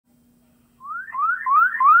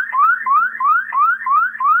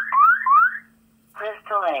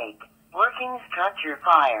Roger,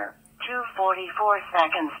 fire. 244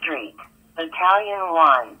 2nd Street. Battalion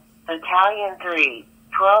 1. Battalion 3.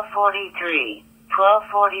 1243.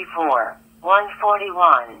 1244.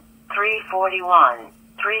 141. 341.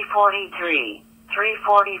 343.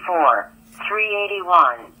 344.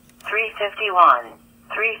 381. 351.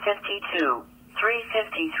 352.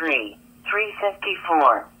 353.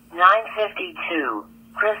 354. 952.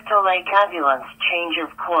 Crystal Lake Ambulance change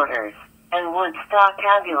of quarters. And Woodstock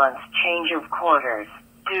Ambulance change of quarters.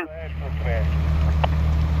 Do.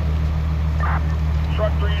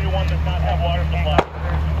 Truck 381 does not have water supply.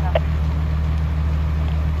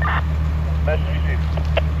 Message received.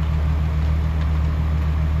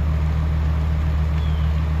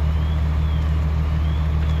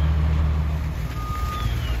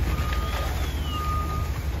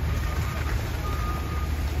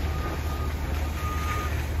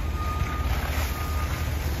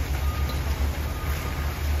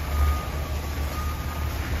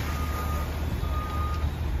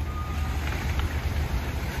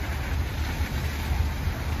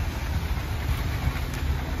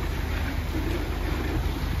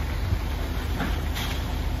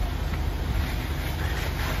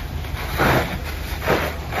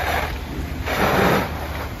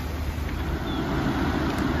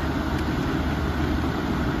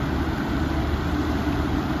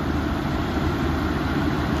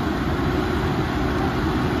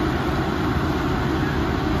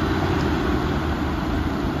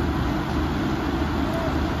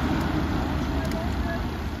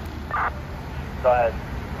 Go ahead.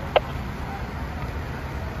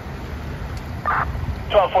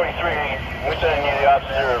 1243, we're sending you the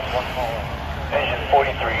officer of engine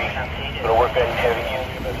 43. Gonna work on heavy use.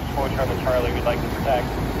 Charlie Charlie, we'd like to protect.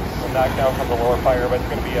 We're knocked down from the lower fire, but it's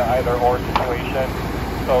going to be an either or situation.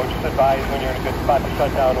 So just advise when you're in a good spot to shut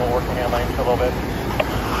down. We'll work the hand lines a little bit.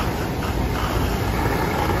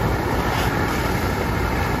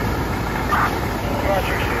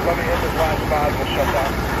 Roger, let me hit this last spot, we'll shut down.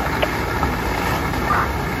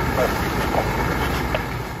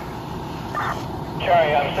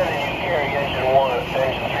 Charlie, I'm sending you carry engine 1 of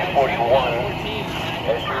engine 341.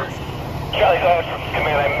 Yes, sir. Charlie, go ahead for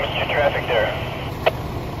command. I missed your traffic there.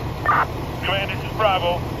 Command, this is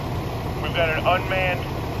Bravo. We've got an unmanned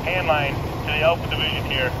hand line to the Alpha Division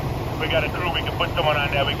here. We got a crew, we can put someone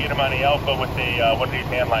on that, we can get him on the Alpha with the one of these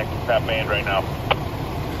hand lines that's not manned right now.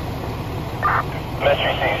 Message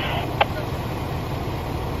received.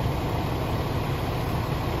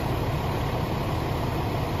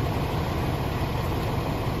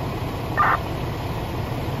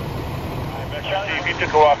 See if he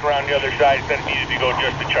took a walk around the other side, said he needed to go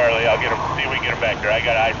just to Charlie. I'll get him, see if we can get him back there. I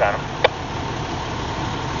got eyes on him.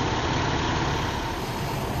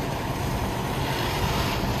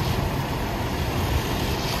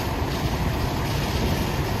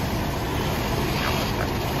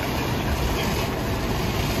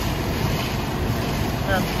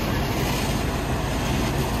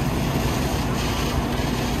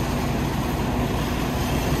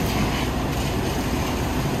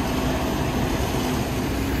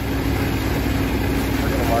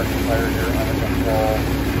 Fire here under control.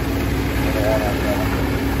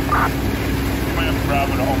 We have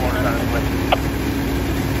Bravo to homeowners on his way.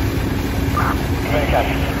 Command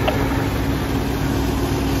copy.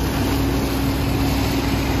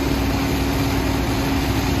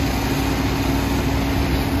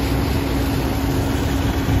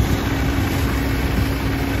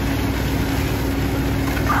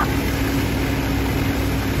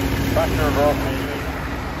 Buster, bro.